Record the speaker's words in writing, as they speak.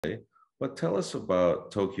But tell us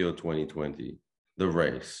about Tokyo 2020, the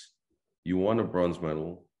race. You won a bronze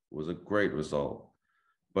medal, was a great result,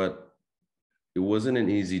 but it wasn't an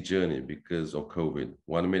easy journey because of COVID.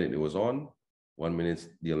 1 minute it was on, 1 minute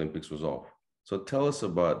the Olympics was off. So tell us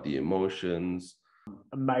about the emotions.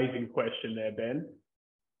 Amazing question there, Ben.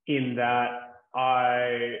 In that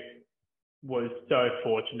I was so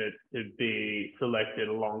fortunate to be selected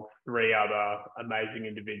along three other amazing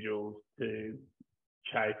individuals to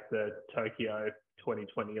chase the Tokyo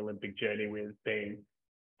 2020 Olympic journey with, being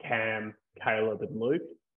Cam, Caleb, and Luke.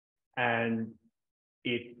 And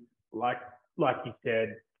it, like you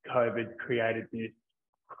said, COVID created this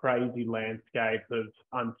crazy landscape of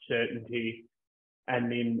uncertainty.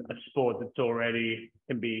 And in a sport that's already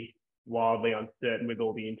can be wildly uncertain with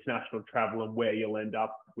all the international travel and where you'll end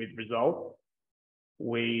up with results,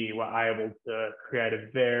 we were able to create a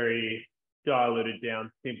very diluted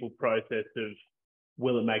down, simple process of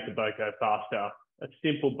will it make the boat go faster? A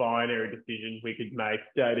simple binary decision we could make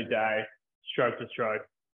day to day, stroke to stroke.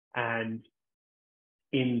 And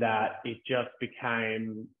in that, it just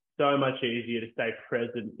became so much easier to stay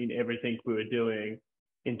present in everything we were doing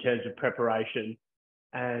in terms of preparation.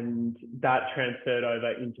 And that transferred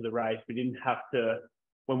over into the race. We didn't have to,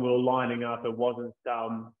 when we were lining up, it wasn't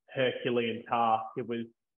some Herculean task. It was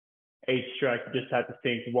each stroke, you just had to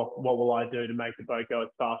think, what will I do to make the boat go as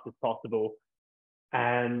fast as possible?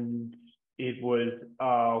 And it was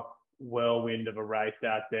a whirlwind of a race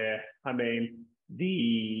out there. I mean,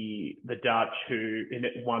 the Dutch who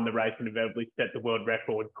won the race and inevitably set the world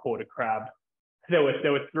record caught a crab. There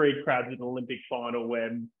were three crabs in the Olympic final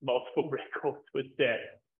when multiple records were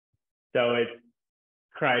set. So it's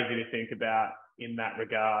crazy to think about in that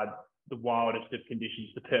regard, the wildest of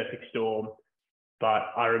conditions, the perfect storm. But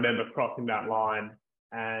I remember crossing that line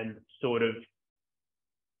and sort of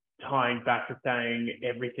tying back to saying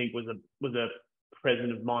everything was a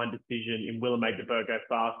present of mind decision in will it make the boat go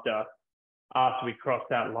faster. After we crossed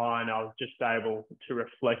that line, I was just able to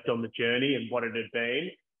reflect on the journey and what it had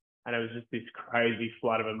been. And it was just this crazy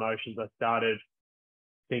flood of emotions. I started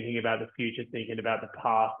thinking about the future, thinking about the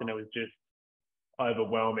past, and it was just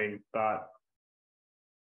overwhelming. But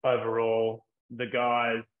overall, the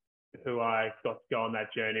guys who I got to go on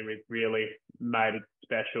that journey with really made it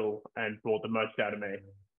special and brought the most out of me.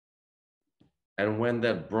 And when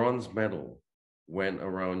that bronze medal went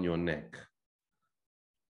around your neck,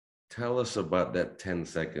 tell us about that 10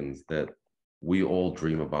 seconds that we all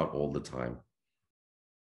dream about all the time.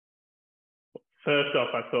 First off,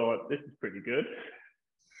 I thought, this is pretty good.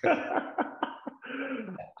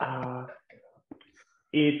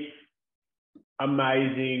 It's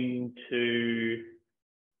amazing to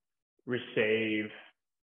receive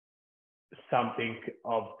something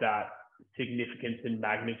of that significance and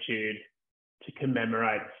magnitude to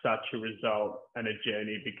commemorate such a result and a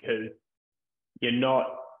journey, because you're not,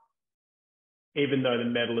 even though the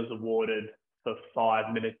medal is awarded for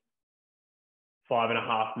 5 minutes,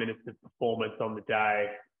 5.5 minutes of performance on the day,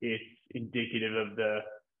 it's indicative of the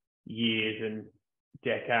years and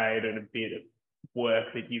decade and a bit of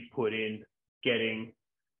work that you've put in getting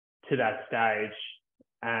to that stage.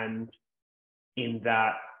 And in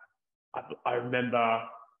that, I remember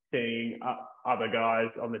seeing other guys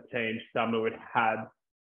on the team, some who had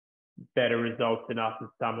better results than us and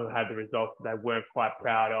some who had the results that they weren't quite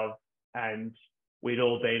proud of. And we'd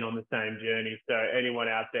all been on the same journey. So anyone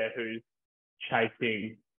out there who's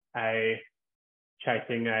chasing a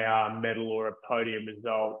medal or a podium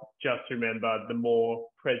result, just remember, the more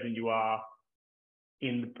present you are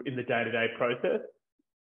in the day-to-day process,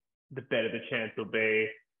 the better the chance will be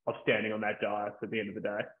of standing on that dais at the end of the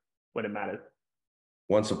day when it matters.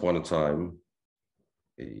 Once upon a time,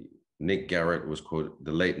 Nick Garrett was quoted,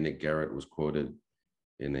 the late Nick Garrett was quoted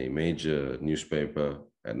in a major newspaper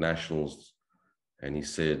at Nationals, and he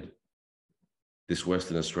said, this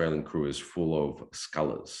Western Australian crew is full of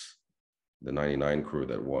scullers, the 99 crew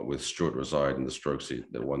that won with Stuart Reside in the stroke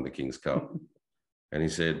seat that won the King's Cup. And he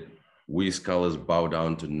said, we scullers bow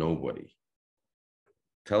down to nobody.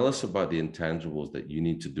 Tell us about the intangibles that you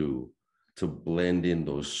need to do to blend in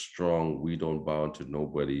those strong, we don't bow to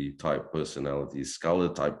nobody type personalities,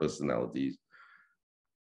 sculler type personalities.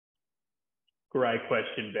 Great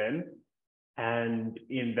question, Ben. And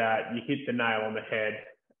in that, you hit the nail on the head.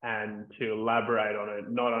 And to elaborate on it,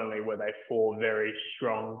 not only were they four very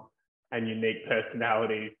strong and unique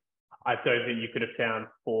personalities, I don't think you could have found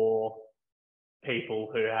four people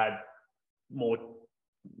who had more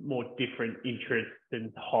different interests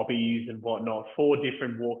and hobbies and whatnot, four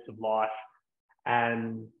different walks of life.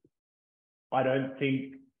 And I don't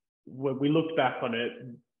think, when we looked back on it,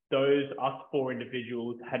 us four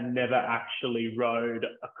individuals had never actually rowed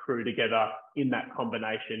a crew together in that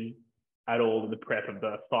combination at all in the prep of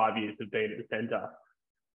the 5 years of being at the centre.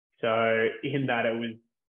 So in that, it was,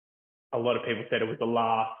 a lot of people said it was the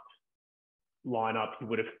last lineup you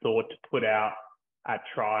would have thought to put out at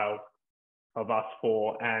trials of us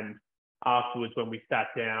four. And afterwards, when we sat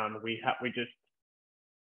down, we sat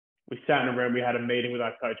in a room, we had a meeting with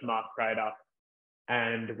our coach, Mark Prater,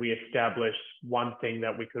 and we established one thing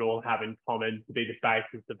that we could all have in common to be the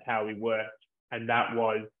basis of how we worked. And that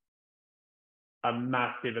was a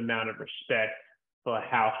massive amount of respect for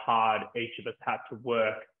how hard each of us had to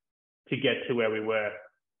work to get to where we were.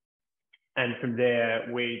 And from there,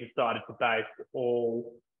 we decided to base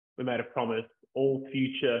we made a promise, all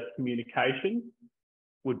future communication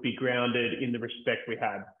would be grounded in the respect we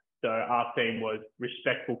had. So our theme was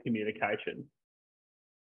respectful communication.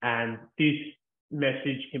 And this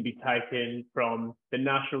message can be taken from the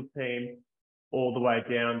national team all the way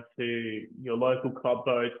down to your local club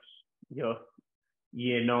boats, your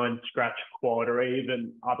year 9 scratch quad, or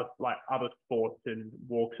even other sports and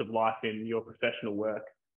walks of life in your professional work.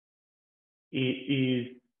 It is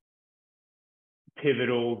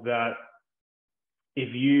pivotal that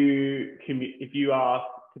if you ask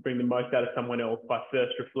to bring the most out of someone else by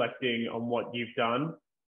first reflecting on what you've done,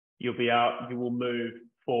 you will move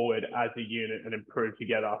forward as a unit and improve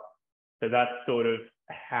together. So that's sort of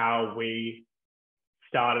how we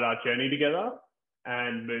started our journey together.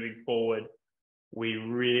 And moving forward, I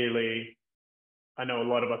know a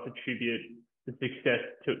lot of us attribute the success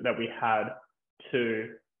that we had to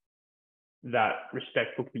that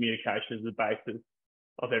respectful communication as the basis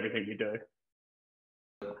of everything we do.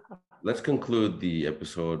 Let's conclude the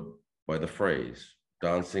episode by the phrase,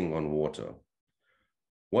 dancing on water.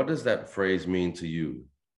 What does that phrase mean to you?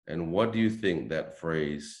 And what do you think that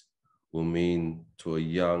phrase will mean to a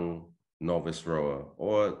young novice rower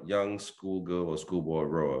or a young schoolgirl or schoolboy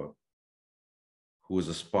rower who is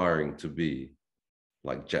aspiring to be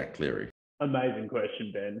like Jack Cleary? Amazing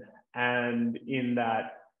question, Ben. And in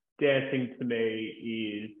that, dancing to me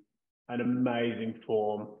is an amazing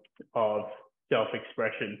form of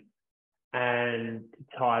self-expression. And to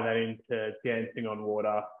tie that into dancing on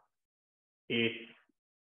water, it's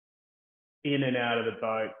in and out of the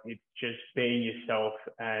boat. It's just being yourself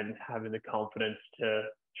and having the confidence to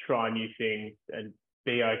try new things and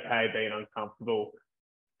be okay being uncomfortable.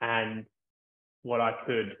 And what I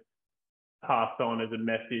could pass on as a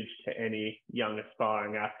message to any young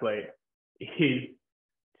aspiring athlete is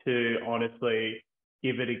to honestly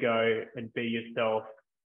give it a go and be yourself.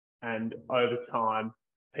 And over time,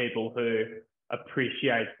 people who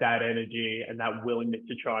appreciate that energy and that willingness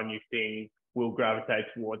to try new things will gravitate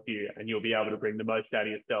towards you, and you'll be able to bring the most out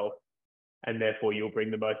of yourself, and therefore you'll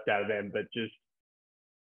bring the most out of them. But just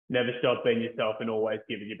never stop being yourself and always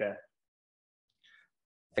give it your best.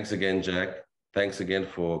 Thanks again, Jack. Thanks again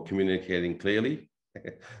for communicating clearly.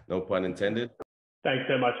 No pun intended. Thanks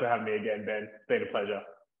so much for having me again, Ben. It's been a pleasure.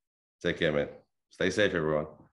 Take care, man. Stay safe, everyone.